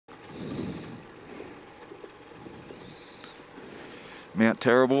Mount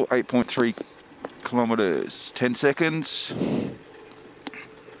Terrible, 8.3 kilometres. 10 seconds.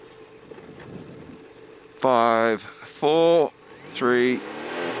 5, 4, 3,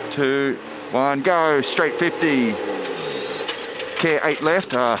 2, 1, go. Straight 50. Care 8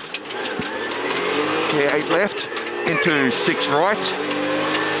 left. Care 8 left. Into 6 right.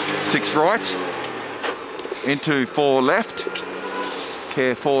 6 right. Into 4 left.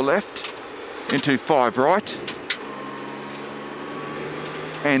 Care 4 left. Into 5 right.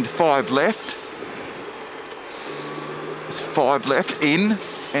 And 5 left. 5 left in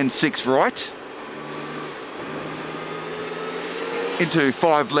and 6 right. Into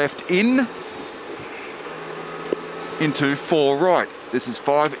 5 left in. Into 4 right. This is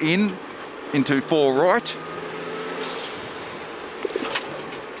 5 in. Into 4 right.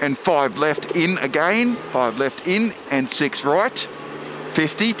 And 5 left in again. 5 left in and 6 right.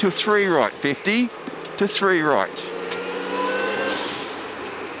 50 to 3 right. 50 to 3 right.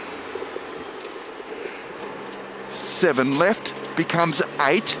 Seven left becomes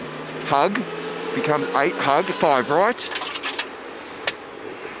 8, hug, becomes 8, hug, 5 right,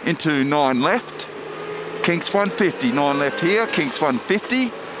 into 9 left, kinks 150, 9 left here, kinks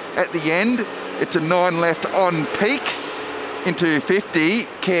 150, at the end it's a 9 left on peak, into 50,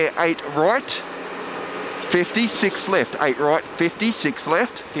 care 8 right, 50, 6 left, 8 right, 50, 6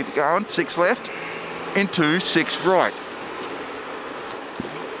 left, keep it going, 6 left, into 6 right,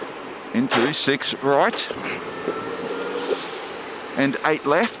 into 6 right, and 8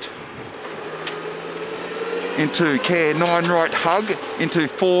 left, into care 9 right hug, into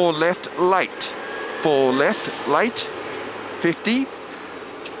 4 left late, 4 left late, 50,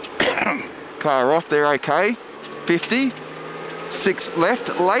 car off there, okay, 50, 6 left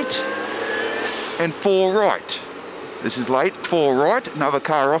late, and 4 right, this is late, 4 right, another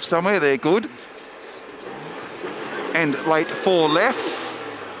car off somewhere, they're good, and late 4 left,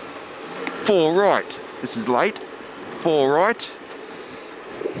 4 right, this is late, 4 right,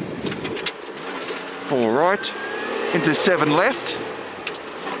 4 right, into 7 left,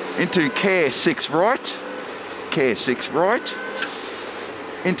 into care 6 right, care 6 right,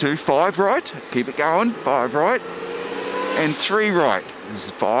 into 5 right, keep it going, 5 right, and 3 right, this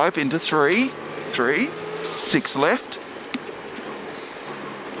is 5 into 3, 3, 6 left,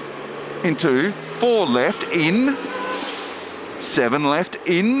 into 4 left in, 7 left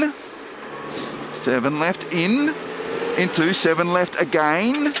in, 7 left in, into 7 left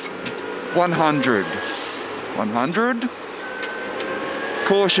again, 100, 100,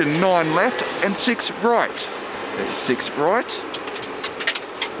 caution 9 left and 6 right, there's 6 right,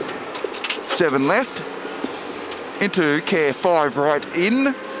 7 left, into care 5 right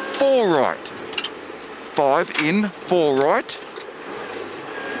in, 4 right, 5 in, 4 right,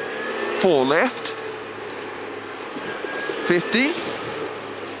 4 left, 50,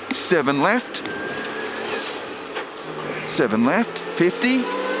 7 left, 7 left, 50,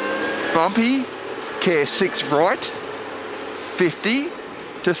 bumpy, care 6 right, 50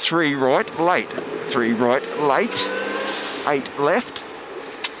 to 3 right, late, 3 right, late, 8 left,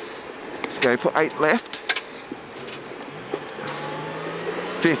 let's go for 8 left,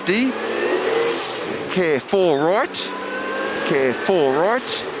 50, care 4 right, care 4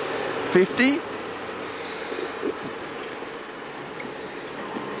 right, 50,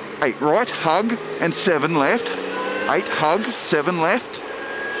 8 right, hug, and 7 left, 8 hug, 7 left,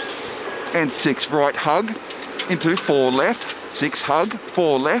 and 6 right hug, into 4 left, 6 hug,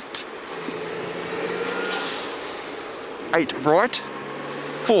 4 left, 8 right,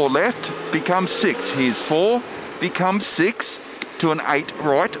 4 left, becomes 6, here's 4, becomes 6, to an 8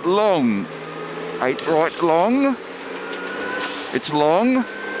 right long, 8 right long, it's long,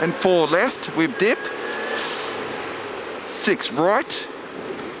 and 4 left with dip, 6 right,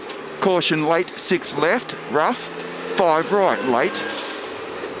 caution late, 6 left, rough, 5 right, late,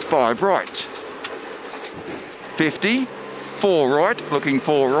 5 right, 50, 4 right, looking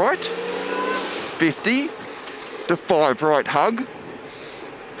 4 right, 50, to 5 right hug,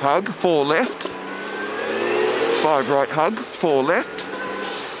 hug, 4 left, 5 right hug, 4 left,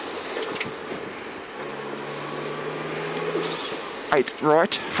 8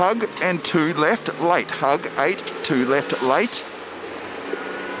 right hug, and 2 left late, hug, 8, 2 left late,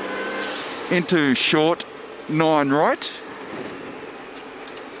 into short 9 right,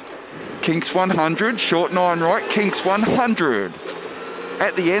 kinks 100, short 9 right, kinks 100.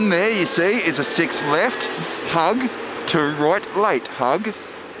 At the end there you see is a 6 left, hug, 2 right late, hug,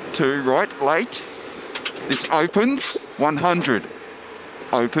 2 right late. This opens 100,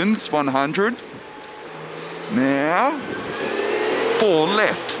 opens 100. Now 4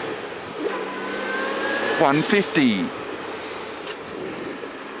 left, 150,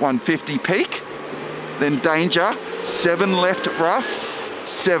 150 peak. Then danger, 7 left rough,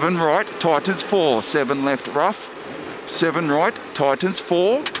 7 right, tightens 4, 7 left rough, 7 right, tightens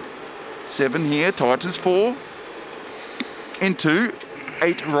 4, 7 here, tightens 4, into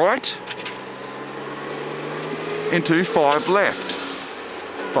 8 right, into 5 left,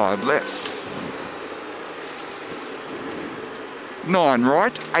 5 left, 9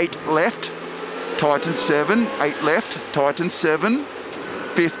 right, 8 left, tightens 7, 8 left, tightens 7,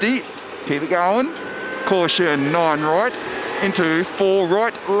 50, keep it going, caution 9 right, into 4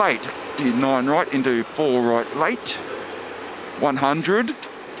 right, late, 9 right, into 4 right, late, 100,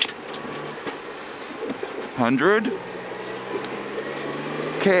 100,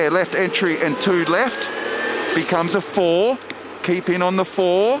 care left entry and 2 left, becomes a 4, keep in on the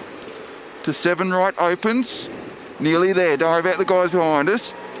 4, to 7 right opens, nearly there, don't worry about the guys behind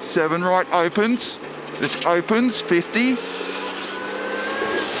us, 7 right opens, this opens, 50,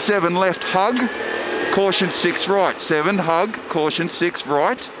 7 left hug, caution 6 right, 7 hug, caution 6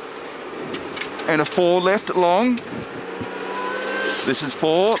 right, and a 4 left long, this is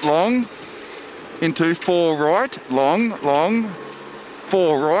 4 long, into 4 right, long, long,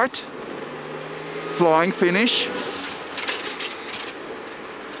 4 right, flying finish,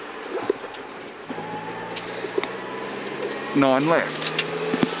 9 left.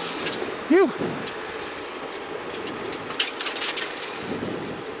 Phew.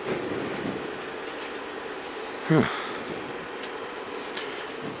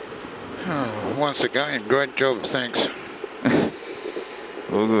 Oh, once again, great job, thanks.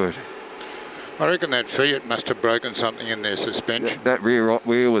 All good. I reckon that Fiat must have broken something in their suspension. That rear right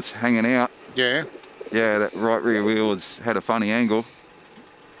wheel was hanging out. Yeah? Yeah, that right rear wheel had a funny angle.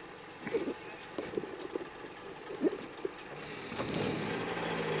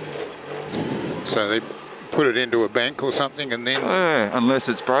 So they put it into a bank or something and then... Unless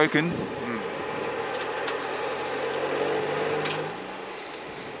it's broken.